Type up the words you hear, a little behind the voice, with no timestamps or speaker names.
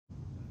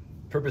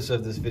purpose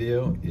of this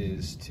video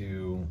is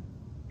to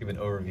give an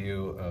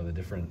overview of the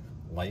different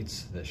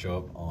lights that show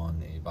up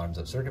on a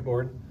bottoms-up circuit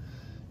board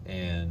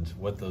and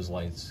what those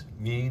lights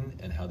mean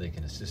and how they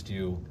can assist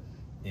you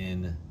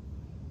in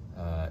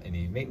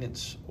any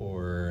maintenance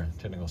or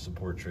technical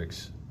support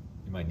tricks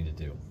you might need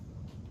to do.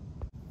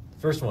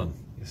 First one,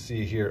 you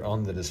see here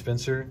on the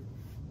dispenser,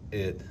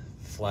 it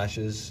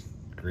flashes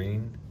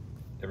green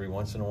every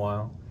once in a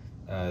while.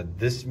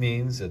 This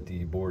means that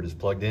the board is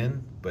plugged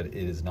in, but it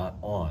is not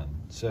on.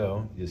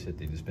 So you just hit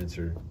the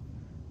dispenser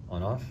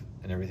on off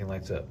and everything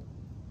lights up.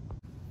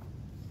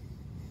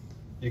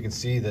 You can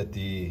see that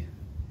the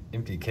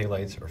empty keg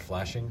lights are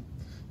flashing.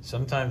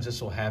 Sometimes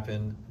this will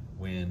happen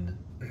when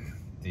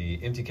the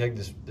empty keg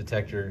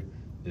detector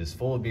is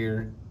full of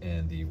beer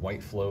and the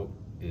white float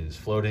is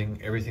floating.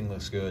 Everything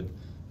looks good,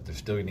 but they're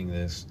still getting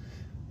this.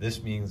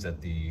 This means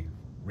that the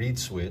reed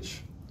switch,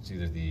 it's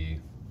either the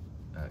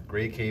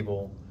gray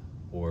cable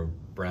or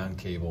brown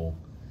cable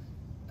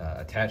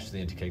attached to the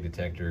empty keg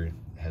detector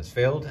has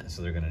failed,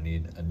 so they're going to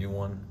need a new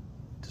one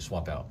to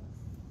swap out.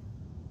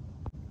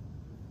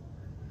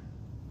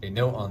 A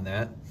note on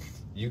that,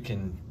 you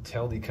can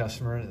tell the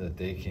customer that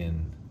they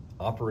can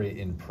operate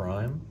in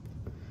prime,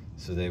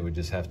 so they would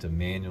just have to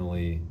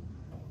manually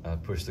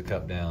push the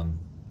cup down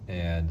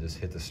and just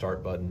hit the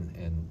start button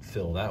and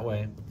fill that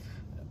way,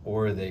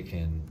 or they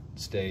can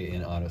stay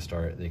in auto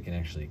start. They can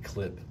actually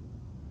clip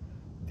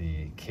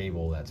the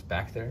cable that's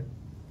back there,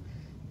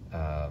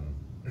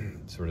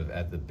 sort of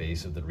at the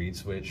base of the reed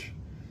switch,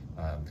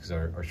 because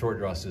our short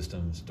draw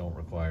systems don't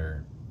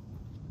require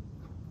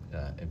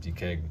empty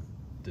keg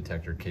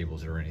detector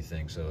cables or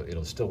anything, so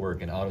it'll still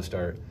work in auto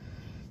start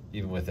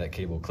even with that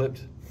cable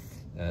clipped.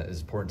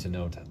 It's important to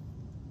note,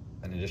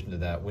 in addition to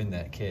that, when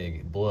that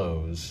keg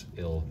blows,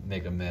 it'll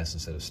make a mess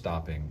instead of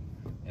stopping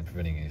and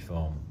preventing any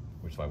foam,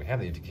 which is why we have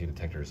the empty keg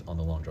detectors on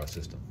the long draw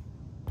system.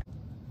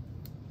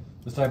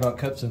 Let's talk about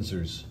cup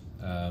sensors.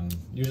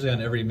 Usually on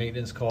every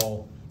maintenance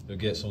call, you'll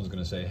get someone's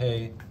going to say,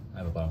 hey, I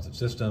have a bottoms-up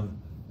system,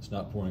 it's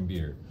not pouring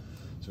beer.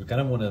 So we kind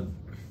of want to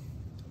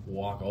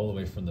walk all the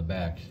way from the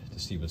back to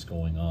see what's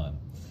going on.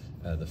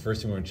 The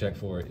first thing we're going to check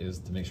for is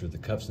to make sure the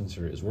cup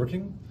sensor is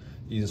working.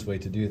 The easiest way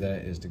to do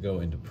that is to go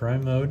into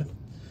prime mode.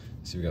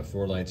 See, we got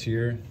 4 lights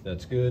here,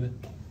 that's good.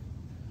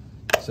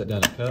 Set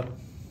down the cup,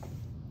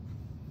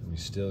 and we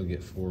still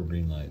get 4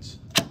 green lights,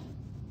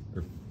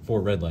 or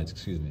 4 red lights,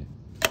 excuse me.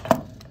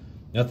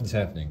 Nothing's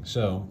happening.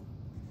 So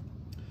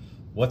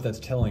what that's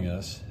telling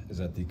us is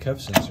that the cup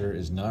sensor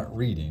is not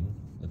reading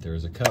that there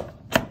is a cup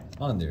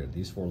on there.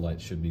 These 4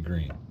 lights should be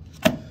green.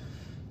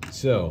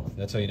 So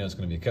that's how you know it's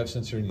going to be a cup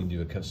sensor, and you can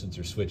do a cup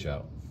sensor switch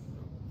out.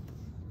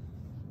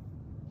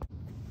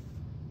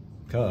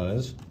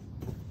 Because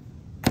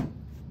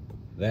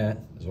that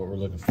is what we're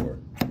looking for.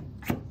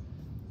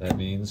 That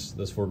means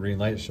those 4 green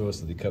lights show us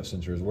that the cup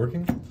sensor is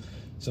working.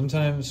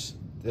 Sometimes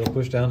they'll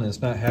push down and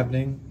it's not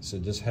happening, so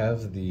just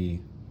have the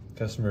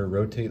customer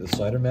rotate the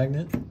slider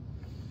magnet.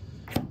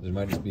 There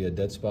might just be a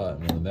dead spot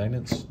in one of the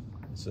magnets,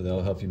 so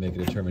that'll help you make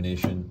a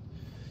determination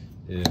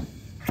if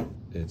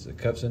it's a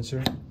cup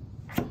sensor.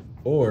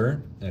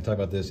 Or, and I talk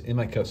about this in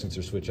my cup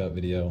sensor switch out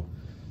video,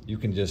 you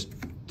can just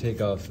take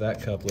off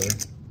that coupler,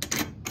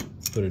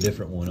 put a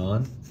different one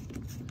on,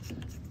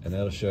 and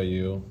that'll show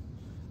you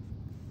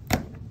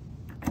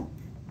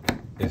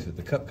if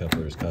the cup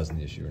coupler is causing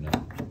the issue or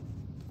not.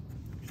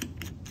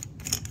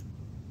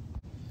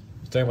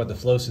 Let's talk about the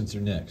flow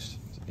sensor next.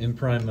 So in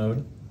prime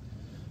mode,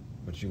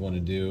 what you want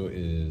to do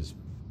is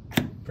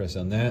press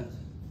on that.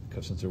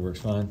 Cup sensor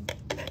works fine.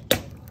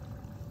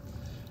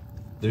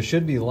 There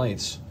should be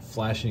lights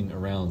flashing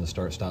around the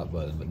start-stop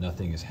button, but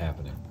nothing is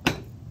happening.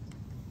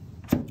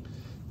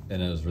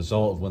 And as a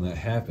result of when that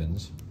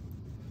happens,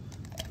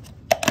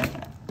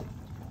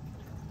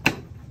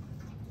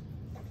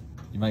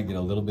 you might get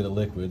a little bit of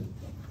liquid.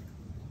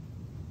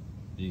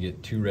 You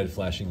get 2 red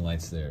flashing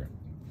lights there.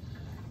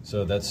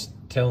 So that's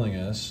telling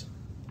us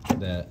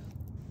that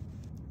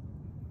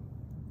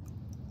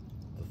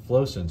the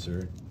flow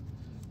sensor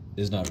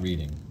is not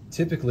reading.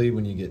 Typically,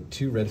 when you get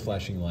 2 red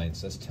flashing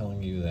lights, that's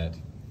telling you that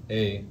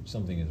A,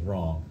 something is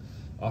wrong.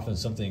 Often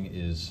something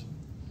is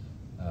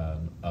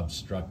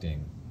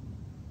obstructing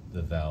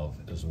the valve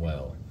as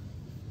well.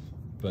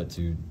 But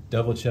to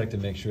double check to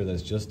make sure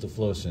that's just the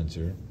flow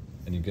sensor,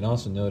 and you can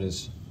also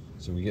notice,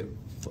 so we're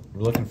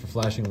looking for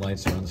flashing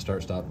lights around the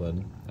start-stop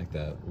button, like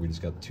that. We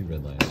just got 2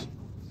 red lights.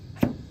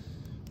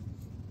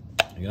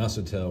 You can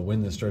also tell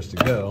when this starts to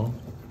go.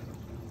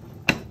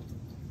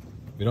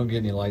 We don't get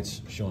any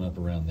lights showing up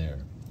around there.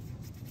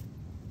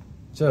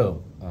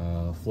 So,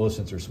 flow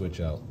sensor switch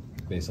out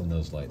based on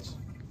those lights.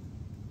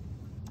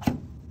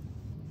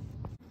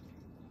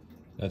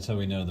 That's how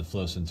we know the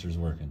flow sensor is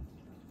working.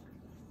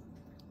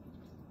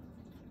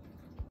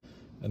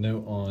 A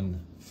note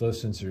on flow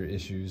sensor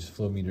issues,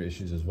 flow meter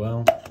issues as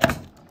well.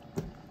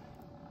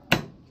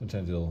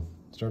 Sometimes it'll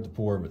start to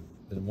pour, but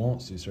it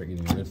won't, so you start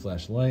getting a red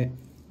flash light.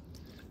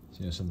 So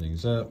you know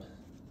something's up.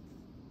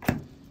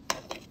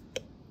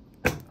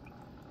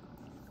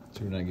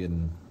 So we're not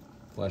getting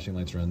flashing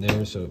lights around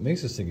there, so it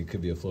makes us think it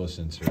could be a flow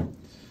sensor.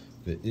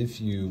 But if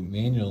you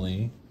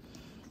manually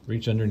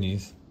reach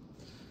underneath,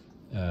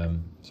 so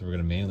we're going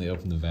to manually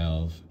open the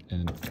valve,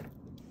 and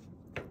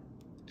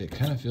it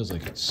kind of feels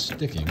like it's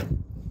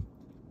sticking,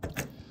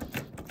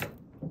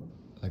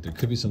 like there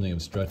could be something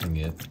obstructing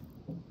it,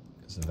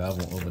 because the valve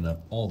won't open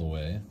up all the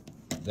way.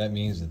 That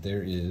means that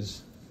there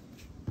is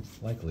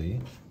likely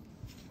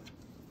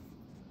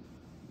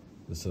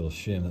this little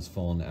shim that's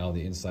fallen out of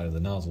the inside of the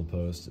nozzle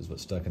post is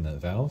what's stuck in that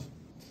valve.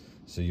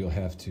 So you'll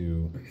have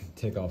to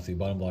take off the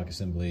bottom block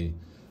assembly,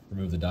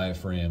 remove the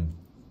diaphragm,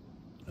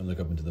 and look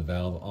up into the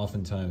valve.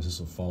 Oftentimes this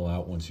will fall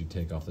out once you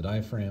take off the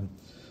diaphragm.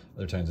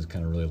 Other times it's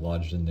kind of really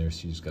lodged in there,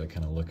 so you just got to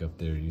kind of look up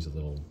there, use a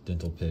little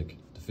dental pick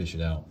to fish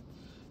it out.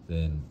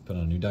 Then put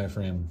on a new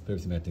diaphragm, put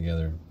everything back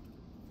together,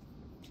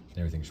 and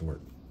everything should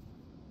work.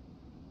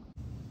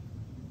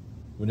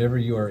 Whenever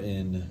you are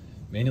in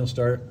manual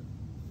start,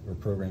 or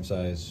program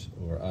size,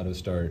 or auto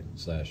start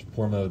 /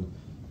 pour mode,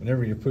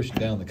 whenever you're pushing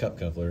down the cup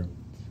coupler,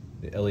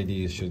 the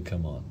LEDs should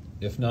come on.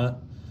 If not,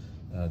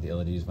 the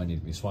LEDs might need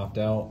to be swapped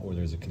out, or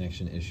there's a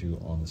connection issue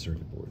on the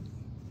circuit board.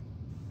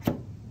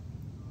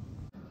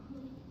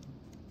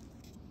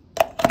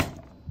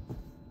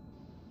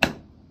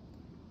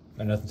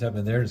 Alright, nothing's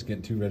happening there, just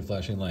getting 2 red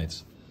flashing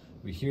lights.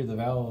 We hear the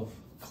valve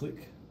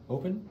click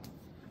open,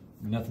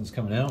 nothing's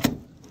coming out.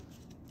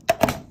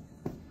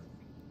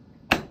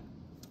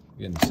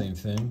 Again, the same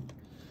thing.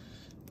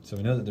 So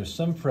we know that there's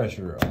some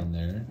pressure on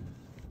there.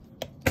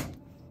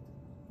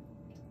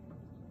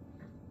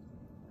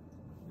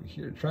 We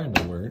hear it trying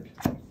to work,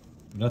 but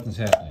nothing's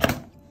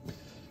happening.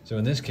 So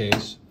in this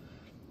case,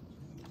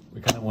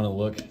 we kind of want to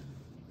look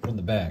from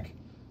the back.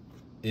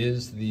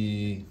 Is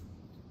the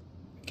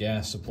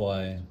gas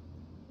supply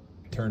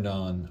turned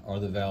on?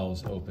 Are the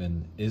valves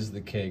open? Is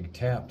the keg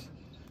tapped?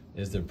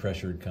 Is there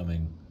pressure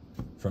coming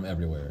from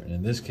everywhere? And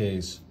in this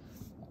case,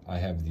 I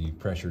have the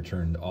pressure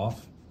turned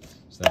off,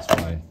 so that's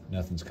why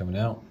nothing's coming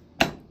out.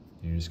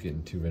 You're just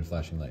getting 2 red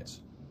flashing lights.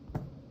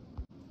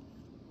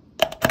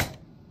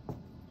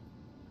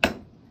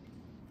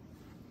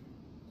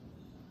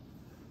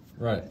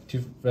 Right,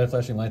 2 red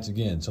flashing lights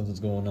again. Something's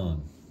going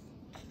on.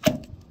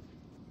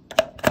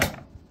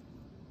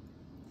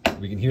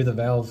 We can hear the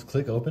valve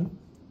click open,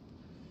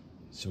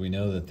 so we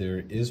know that there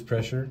is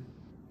pressure,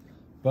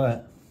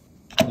 but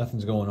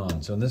nothing's going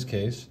on. So in this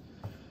case,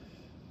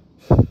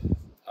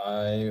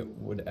 I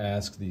would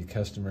ask the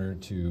customer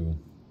to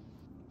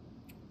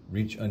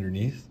reach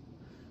underneath,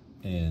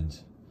 and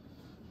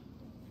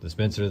the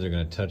dispenser, they're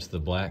going to touch the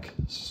black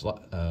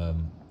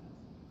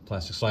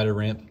plastic slider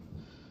ramp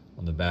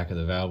on the back of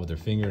the valve with their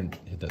finger and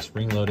hit that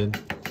spring loaded.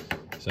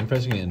 So I'm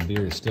pressing it and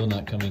beer is still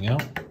not coming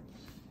out.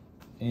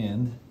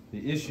 And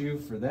the issue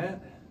for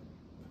that,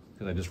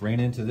 because I just ran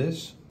into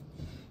this,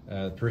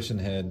 the person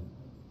had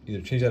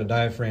either changed out a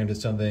diaphragm to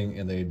something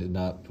and they did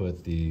not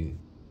put the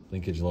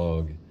linkage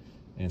log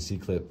and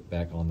C-clip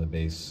back on the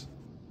base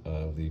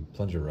of the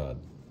plunger rod.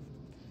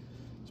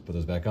 Let's put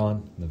those back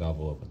on and the valve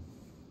will open.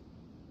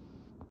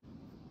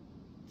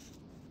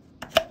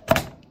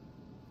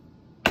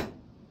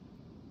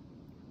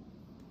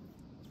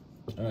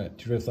 All right,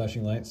 2 red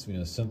flashing lights. We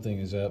know something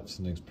is up,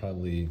 something's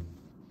probably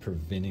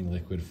preventing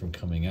liquid from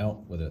coming out,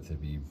 whether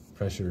it be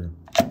pressure,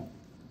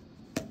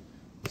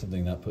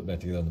 something not put back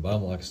together on the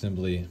bottom lock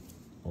assembly,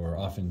 or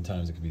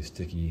oftentimes it could be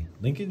sticky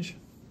linkage.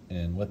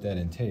 And what that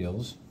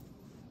entails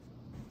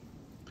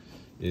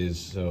is,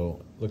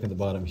 so look at the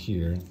bottom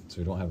here, so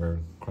we don't have our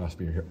cross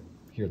beer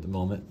here at the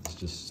moment. It's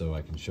just so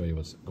I can show you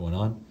what's going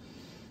on.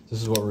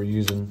 This is what we're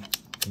using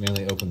to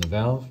manually open the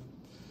valve.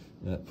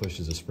 And that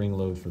pushes a spring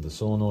load for the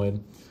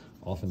solenoid.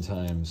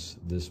 Oftentimes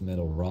this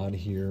metal rod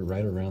here,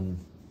 right around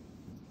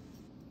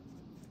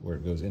where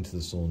it goes into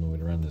the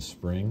solenoid, around this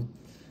spring,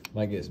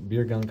 might get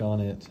beer gunk on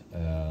it,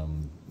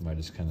 might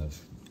just kind of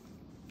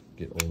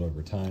get old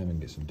over time and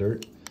get some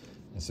dirt.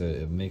 And so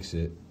it makes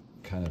it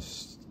kind of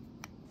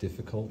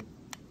difficult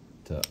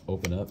to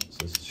open up.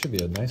 So this should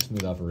be a nice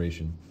smooth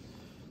operation.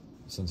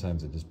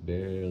 Sometimes it just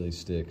barely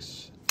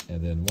sticks.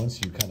 And then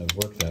once you kind of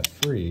work that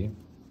free,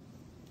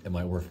 it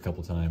might work a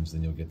couple times,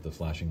 then you'll get the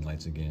flashing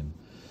lights again.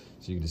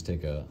 So you can just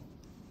take a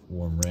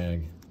warm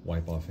rag,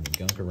 wipe off any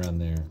gunk around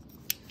there,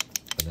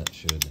 and that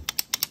should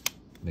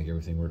make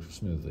everything work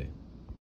smoothly.